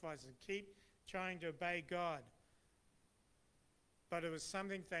sacrifices and keep trying to obey God. But it was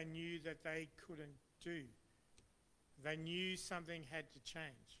something they knew that they couldn't do. They knew something had to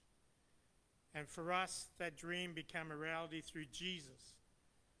change. And for us, that dream became a reality through Jesus,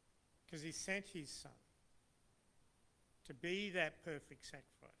 because he sent his Son to be that perfect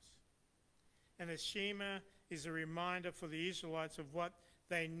sacrifice. And the Shema is a reminder for the Israelites of what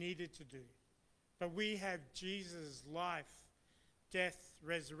they needed to do. But we have Jesus' life, death,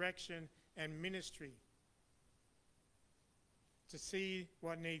 resurrection, and ministry to see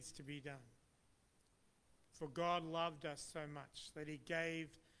what needs to be done. For God loved us so much that he gave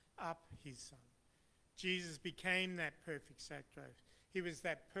up his Son. Jesus became that perfect sacrifice. He was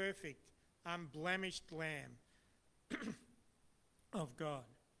that perfect, unblemished Lamb of God.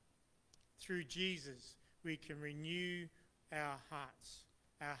 Through Jesus, we can renew our hearts.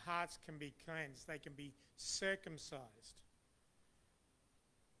 Our hearts can be cleansed. They can be circumcised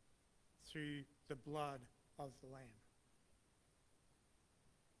through the blood of the Lamb.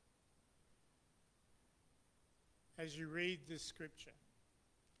 As you read this scripture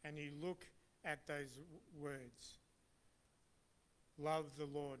and you look at those words, love the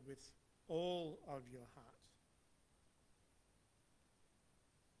Lord with all of your heart,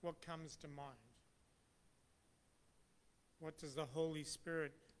 what comes to mind? What does the Holy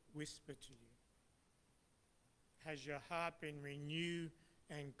Spirit whisper to you? Has your heart been renewed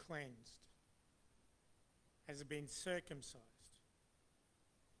and cleansed? Has it been circumcised?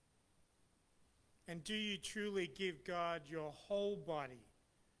 And do you truly give God your whole body,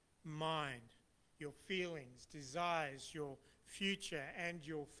 mind, your feelings, desires, your future, and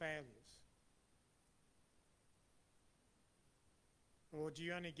your failures? Or do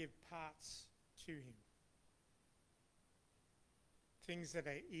you only give parts to him? Things that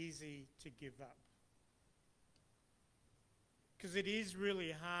are easy to give up. Because it is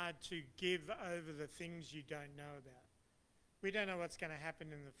really hard to give over the things you don't know about. We don't know what's going to happen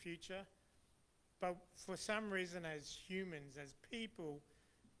in the future. But for some reason, as humans, as people,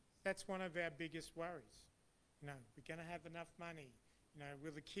 that's one of our biggest worries. You know, we're going to have enough money. You know,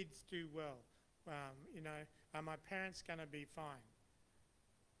 will the kids do well? You know, are my parents going to be fine?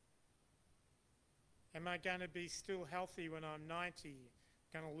 Am I going to be still healthy when I'm 90?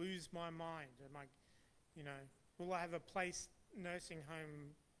 Going to lose my mind? Am I, you know, will I have a place, nursing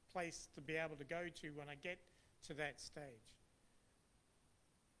home place to be able to go to when I get to that stage?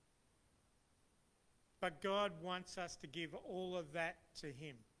 But God wants us to give all of that to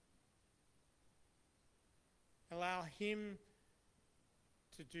him. Allow him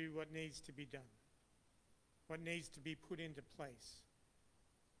to do what needs to be done, what needs to be put into place.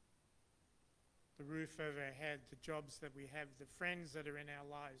 The roof over our head, the jobs that we have, the friends that are in our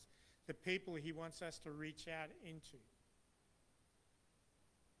lives, the people he wants us to reach out into.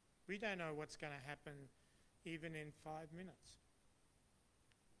 We don't know what's going to happen even in 5 minutes.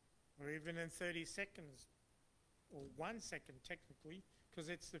 Or even in 30 seconds, or 1 second technically, because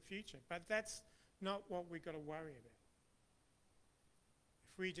it's the future. But that's not what we've got to worry about.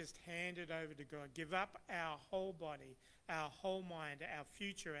 If we just hand it over to God, give up our whole body, our whole mind, our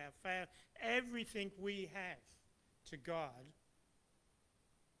future, our faith, everything we have to God,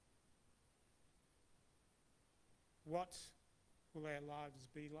 what will our lives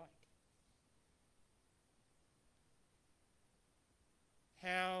be like?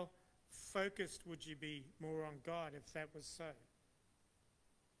 How focused would you be more on God if that was so?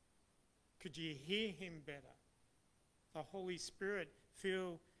 Could you hear him better? The Holy Spirit,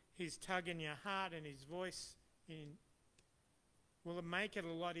 feel his tug in your heart and his voice. Will it make it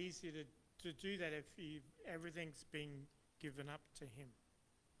a lot easier to do that if everything's been given up to him?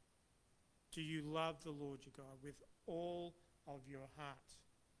 Do you love the Lord your God with all of your heart?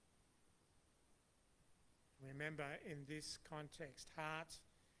 Remember, in this context, heart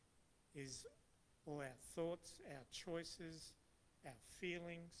is all our thoughts, our choices, our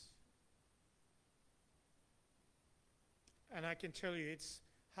feelings, And I can tell you it's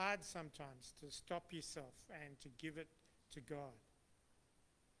hard sometimes to stop yourself and to give it to God.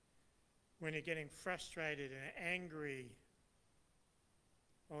 When you're getting frustrated and angry,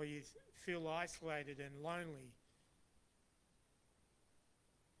 or you feel isolated and lonely,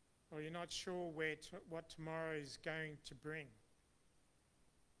 or you're not sure what tomorrow is going to bring.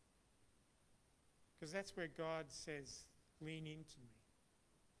 Because that's where God says, lean into me.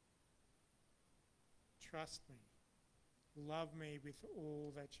 Trust me. Love me with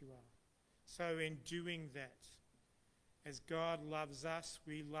all that you are. So in doing that, as God loves us,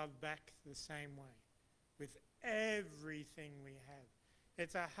 we love back the same way, with everything we have.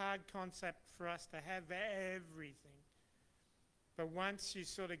 It's a hard concept for us to have everything. But once you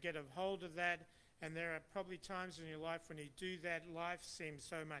sort of get a hold of that, and there are probably times in your life when you do that, life seems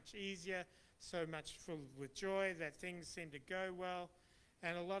so much easier, so much full with joy, that things seem to go well.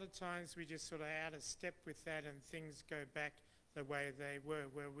 And a lot of times we just sort of out of step with that and things go back the way they were,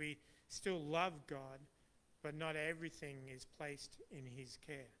 where we still love God, but not everything is placed in his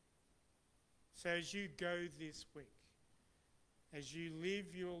care. So as you go this week, as you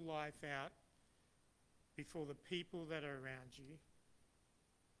live your life out before the people that are around you,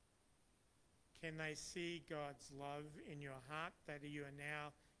 can they see God's love in your heart that you are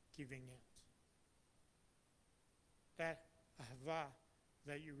now giving out? That ahava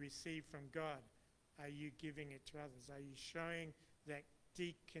that you receive from God, are you giving it to others? Are you showing that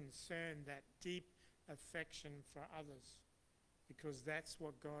deep concern, that deep affection for others? Because that's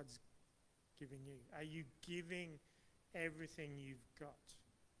what God's giving you. Are you giving everything you've got?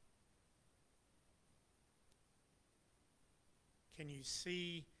 Can you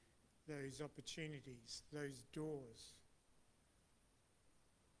see those opportunities, those doors?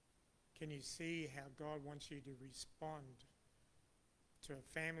 Can you see how God wants you to respond to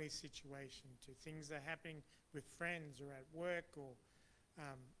a family situation, to things that are happening with friends or at work, or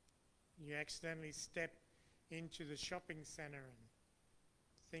you accidentally step into the shopping centre and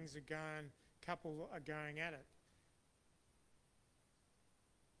things are going, couple are going at it.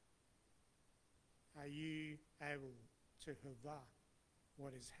 Are you able to hava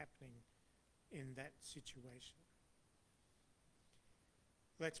what is happening in that situation?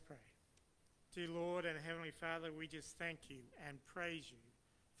 Let's pray. Dear Lord and Heavenly Father, we just thank you and praise you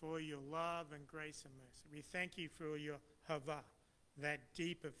for your love and grace and mercy. We thank you for your hava, that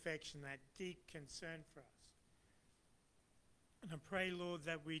deep affection, that deep concern for us. And I pray, Lord,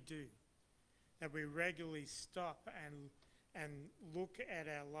 that we do, that we regularly stop and look at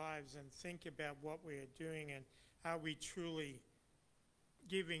our lives and think about what we are doing, and are we truly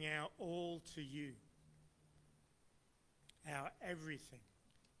giving our all to you, our everything,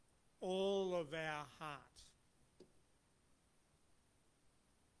 all of our heart.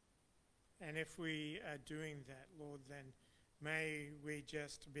 And if we are doing that, Lord, then may we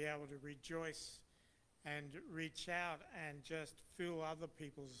just be able to rejoice and reach out and just fill other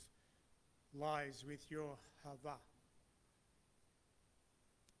people's lives with your hava,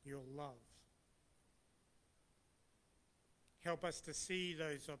 your love. Help us to see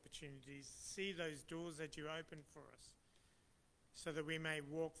those opportunities, see those doors that you open for us, so that we may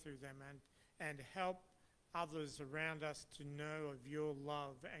walk through them and help others around us to know of your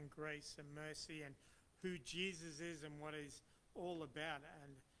love and grace and mercy and who Jesus is and what he's all about.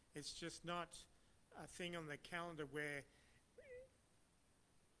 And it's just not a thing on the calendar where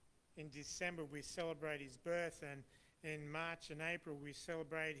in December we celebrate his birth, and in March and April we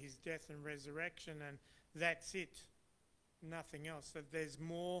celebrate his death and resurrection, and that's it, nothing else. That there's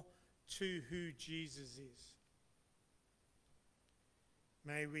more to who Jesus is.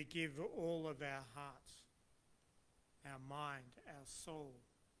 May we give all of our hearts, our mind, our soul,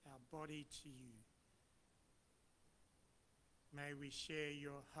 our body to you. May we share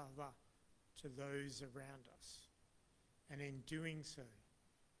your hava to those around us. And in doing so,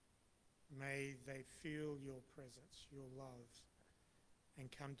 may they feel your presence, your love, and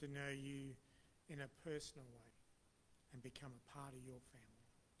come to know you in a personal way and become a part of your family.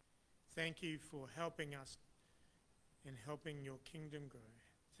 Thank you for helping us in helping your kingdom grow.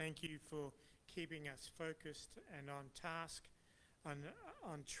 Thank you for keeping us focused and on task, on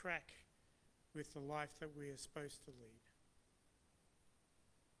track with the life that we are supposed to lead.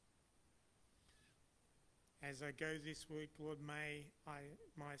 As I go this week, Lord, may I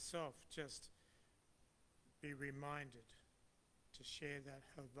myself just be reminded to share that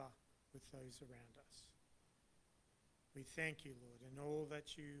hava with those around us. We thank you, Lord, and all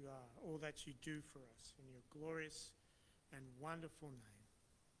that you are, all that you do for us in your glorious and wonderful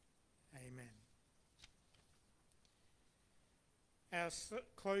name. Amen. Our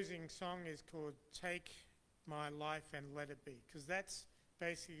closing song is called Take my life and let it be. Because that's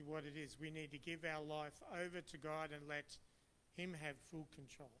basically what it is. We need to give our life over to God and let him have full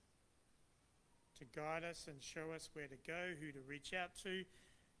control, to guide us and show us where to go, who to reach out to,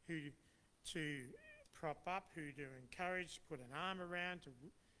 who to prop up, who to encourage, put an arm around,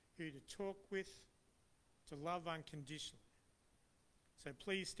 who to talk with, to love unconditionally. So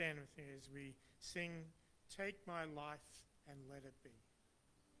please stand with me as we sing, "Take My Life and Let It Be."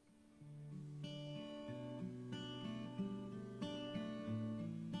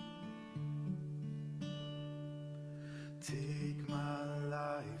 Take my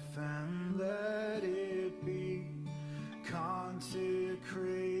life and let it be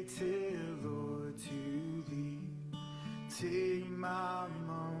consecrated, Lord, to thee. Take my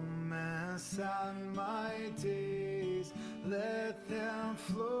moments and my days, let them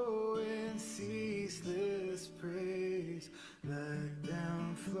flow in ceaseless praise. Let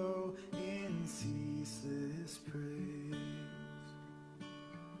them flow in ceaseless praise.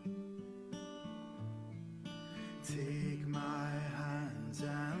 Take my hands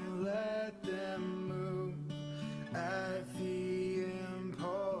and let them move at the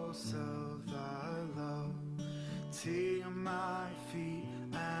impulse of thy love. Take my feet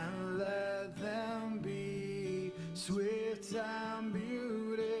and let them be swift and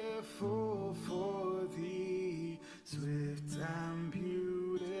beautiful for thee, swift and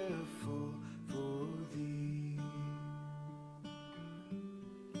beautiful for thee.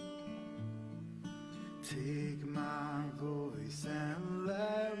 Take my voice and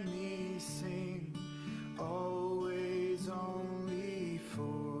let me sing, always only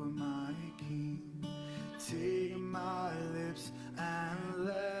for my King. Take my lips and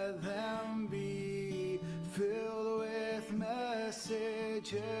let them be filled with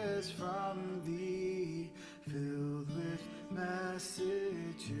messages from thee, filled with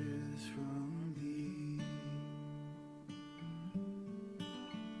messages from thee.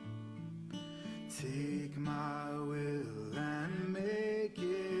 Take my will and make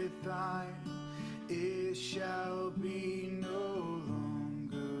it thine, it shall be no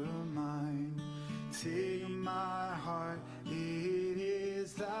longer mine. Take my heart, it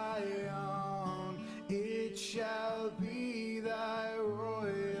is thy own, it shall be thy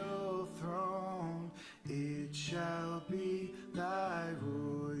royal throne, it shall be thy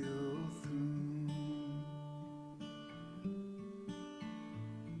royal throne.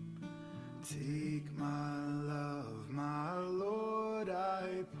 Take my love, my Lord,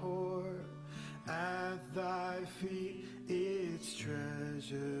 I pour at thy feet its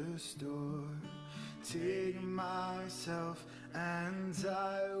treasure store. Take myself and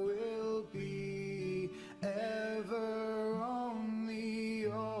I will be ever only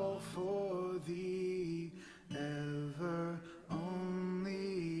all for thee, ever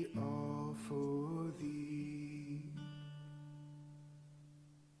only all for thee.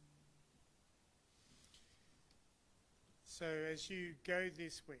 So as you go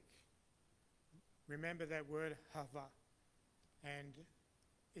this week, remember that word hava and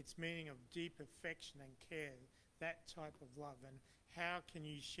its meaning of deep affection and care, that type of love. And how can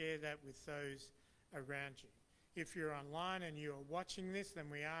you share that with those around you? If you're online and you're watching this, then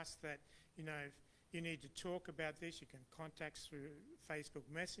we ask that, if you need to talk about this, you can contact us through Facebook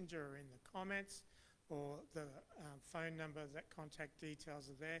Messenger or in the comments, or the phone number, that contact details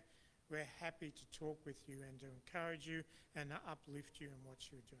are there. We're happy to talk with you and to encourage you and to uplift you in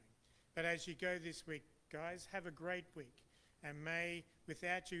what you're doing. But as you go this week, guys, have a great week. And may,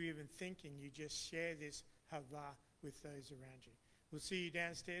 without you even thinking, you just share this hava with those around you. We'll see you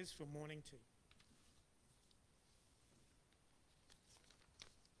downstairs for morning tea.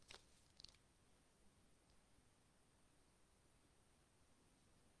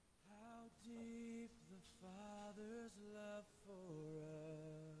 How deep the Father's love for